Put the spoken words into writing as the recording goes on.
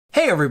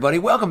Hey everybody,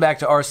 welcome back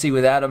to RC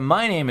with Adam.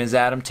 My name is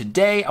Adam.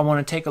 Today I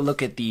want to take a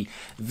look at the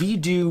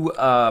VeeDooo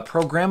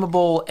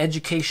programmable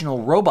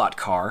educational robot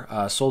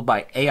car sold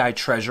by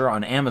AITREASURE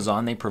on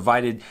Amazon. They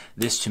provided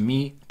this to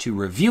me to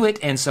review it,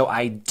 and so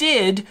I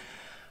did,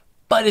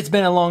 but it's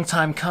been a long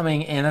time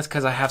coming, and that's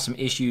because I have some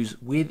issues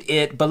with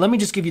it. But let me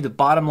just give you the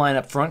bottom line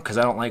up front because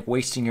I don't like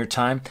wasting your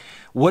time.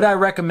 Would I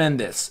recommend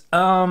this?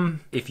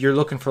 If you're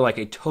looking for like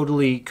a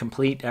totally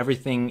complete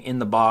everything in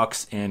the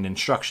box and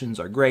instructions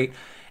are great,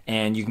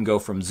 and you can go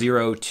from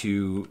zero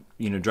to,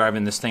 you know,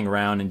 driving this thing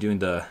around and doing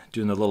the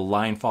little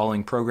line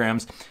following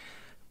programs.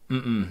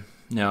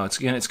 No, it's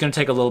gonna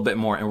take a little bit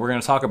more, and we're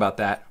gonna talk about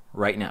that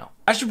right now.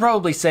 I should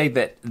probably say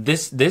that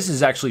this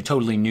is actually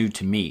totally new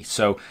to me.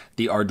 So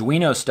the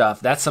Arduino stuff,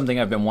 that's something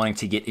I've been wanting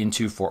to get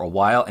into for a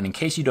while. And in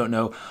case you don't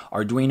know,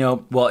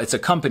 Arduino, well, it's a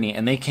company,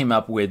 and they came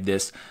up with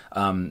this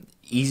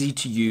easy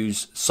to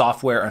use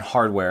software and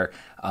hardware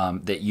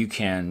that you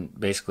can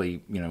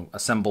basically, you know,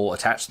 assemble,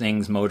 attach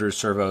things, motors,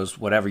 servos,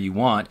 whatever you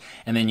want,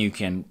 and then you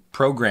can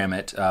program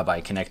it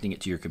by connecting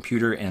it to your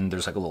computer. And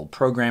there's like a little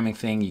programming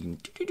thing. You can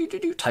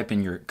type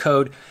in your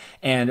code,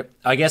 and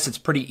I guess it's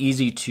pretty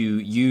easy to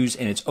use,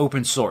 and it's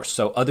open source,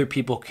 so other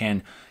people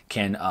can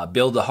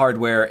build the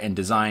hardware and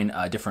design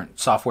different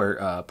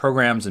software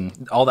programs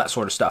and all that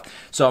sort of stuff.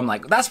 So I'm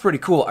like, that's pretty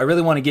cool. I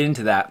really want to get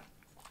into that,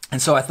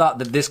 and so I thought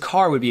that this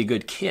car would be a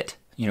good kit,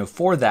 you know,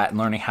 for that and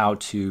learning how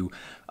to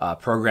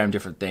program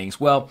different things.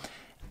 Well,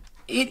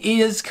 it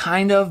is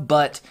kind of,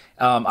 but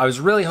I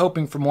was really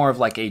hoping for more of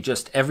like a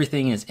just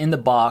everything is in the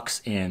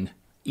box and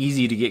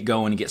easy to get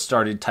going and get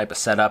started type of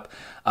setup.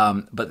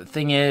 But the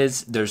thing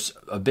is, there's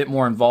a bit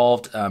more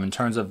involved in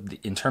terms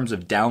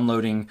of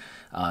downloading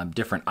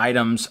different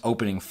items,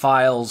 opening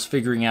files,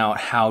 figuring out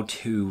how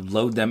to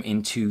load them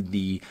into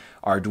the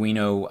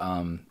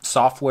Arduino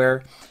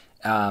software.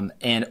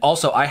 And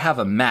also I have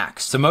a Mac,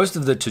 so most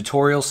of the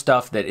tutorial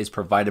stuff that is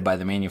provided by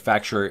the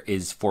manufacturer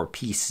is for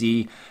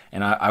PC,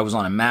 and I was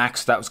on a Mac,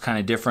 so that was kind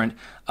of different.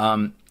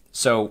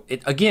 So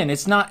again,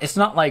 it's not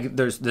like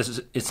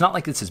it's not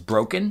like this is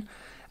broken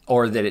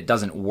or that it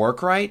doesn't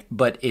work right,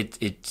 but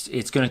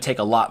it's going to take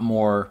a lot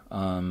more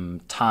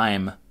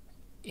time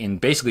in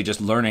basically just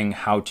learning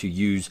how to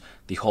use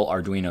the whole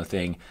Arduino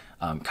thing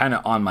kind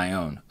of on my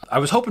own. I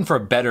was hoping for a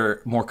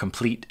better, more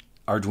complete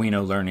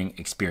Arduino learning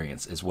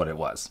experience is what it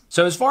was.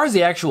 So as far as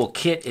the actual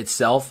kit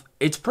itself,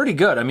 it's pretty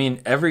good. I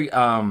mean,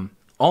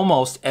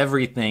 almost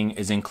everything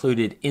is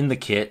included in the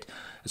kit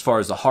as far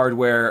as the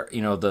hardware,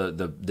 you know,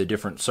 the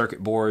different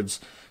circuit boards,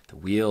 the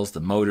wheels,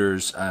 the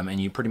motors, and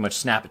you pretty much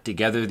snap it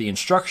together. The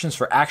instructions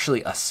for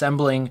actually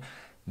assembling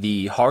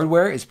the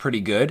hardware is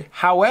pretty good.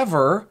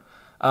 However,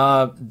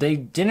 they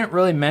didn't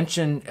really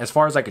mention, as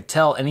far as I could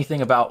tell, anything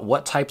about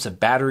what types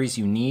of batteries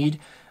you need,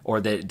 or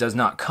that it does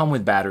not come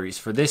with batteries.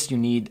 For this, you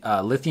need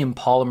lithium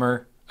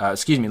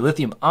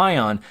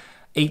ion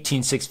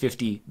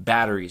 18650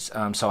 batteries.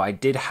 So I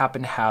did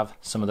happen to have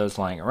some of those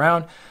lying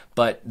around,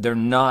 but they're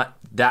not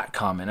that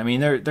common. I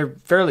mean, they're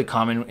fairly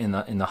common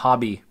in the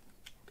hobby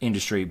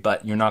industry,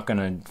 but you're not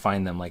going to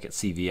find them like at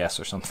CVS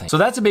or something. So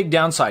that's a big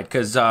downside,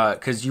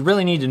 because you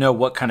really need to know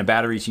what kind of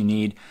batteries you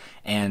need,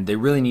 and they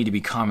really need to be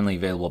commonly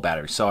available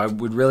batteries. So I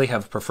would really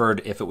have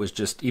preferred if it was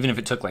just, even if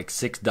it took like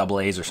 6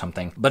 AA's or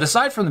something. But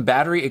aside from the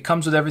battery, it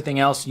comes with everything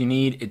else you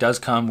need. It does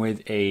come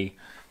with a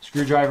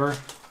screwdriver,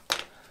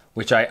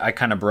 which I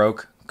kind of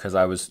broke because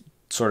I was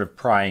sort of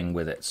prying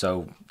with it.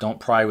 So don't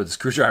pry with a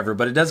screwdriver,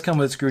 but it does come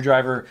with a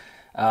screwdriver,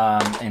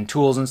 and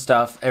tools and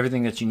stuff,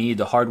 everything that you need,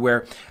 the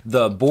hardware.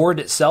 The board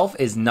itself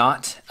is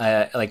not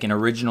like an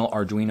original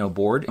Arduino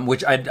board,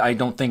 which I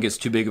don't think is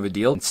too big of a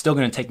deal. It's still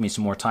going to take me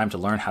some more time to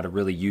learn how to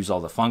really use all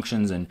the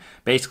functions and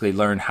basically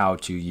learn how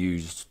to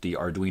use the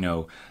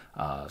Arduino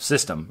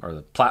system or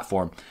the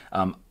platform.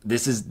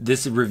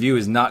 This review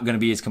is not going to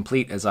be as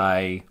complete as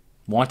I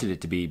wanted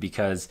it to be,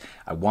 because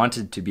I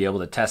wanted to be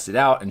able to test it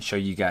out and show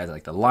you guys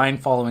like the line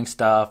following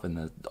stuff and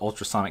the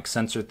ultrasonic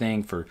sensor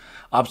thing for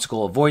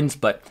obstacle avoidance,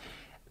 but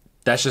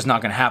that's just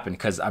not going to happen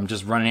because I'm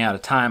just running out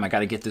of time. I got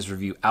to get this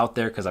review out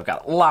there because I've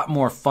got a lot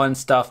more fun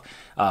stuff,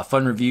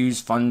 fun reviews,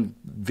 fun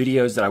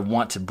videos that I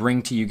want to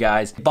bring to you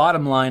guys.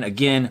 Bottom line,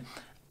 again,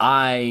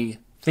 I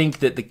think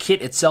that the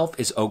kit itself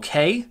is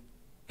okay.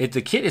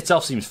 The kit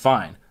itself seems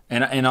fine,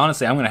 and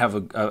honestly, I'm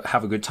going to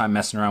have a good time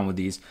messing around with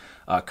these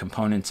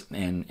components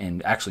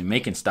and actually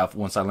making stuff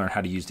once I learn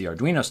how to use the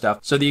Arduino stuff.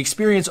 So the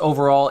experience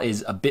overall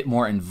is a bit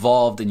more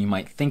involved than you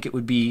might think it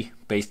would be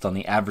based on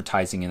the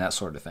advertising and that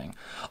sort of thing.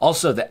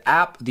 Also, the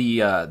app,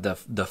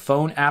 the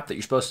phone app that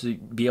you're supposed to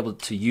be able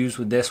to use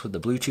with this, with the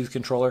Bluetooth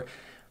controller,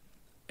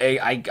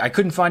 I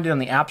couldn't find it on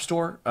the App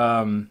Store.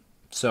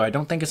 So I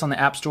don't think it's on the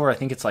App Store. I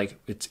think it's like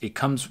it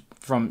comes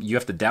from, you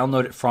have to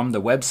download it from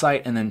the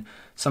website and then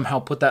somehow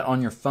put that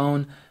on your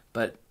phone.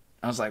 But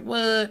I was like,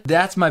 what?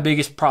 That's my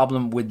biggest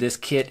problem with this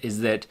kit,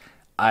 is that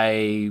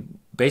I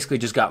basically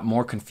just got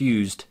more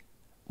confused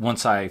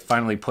once I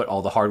finally put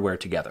all the hardware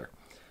together.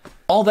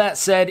 All that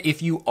said,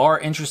 if you are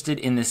interested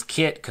in this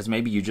kit, because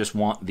maybe you just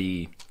want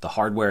the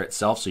hardware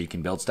itself so you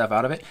can build stuff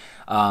out of it,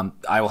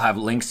 I will have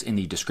links in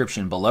the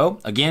description below.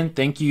 Again,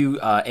 thank you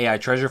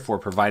AITREASURE for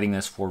providing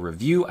this for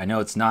review. I know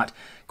it's not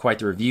quite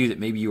the review that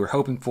maybe you were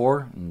hoping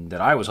for, that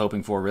I was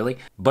hoping for really,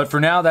 but for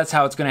now that's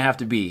how it's going to have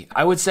to be.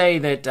 I would say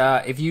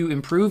that if you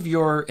improve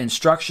your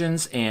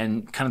instructions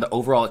and kind of the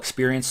overall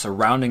experience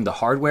surrounding the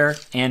hardware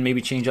and maybe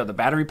change out the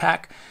battery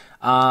pack,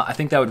 I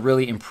think that would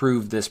really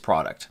improve this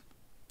product.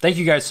 Thank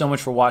you guys so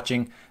much for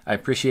watching. I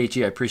appreciate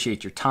you. I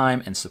appreciate your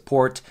time and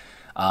support.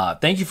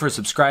 Thank you for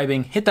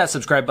subscribing. Hit that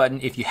subscribe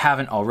button if you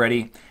haven't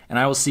already, and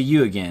I will see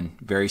you again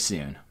very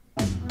soon.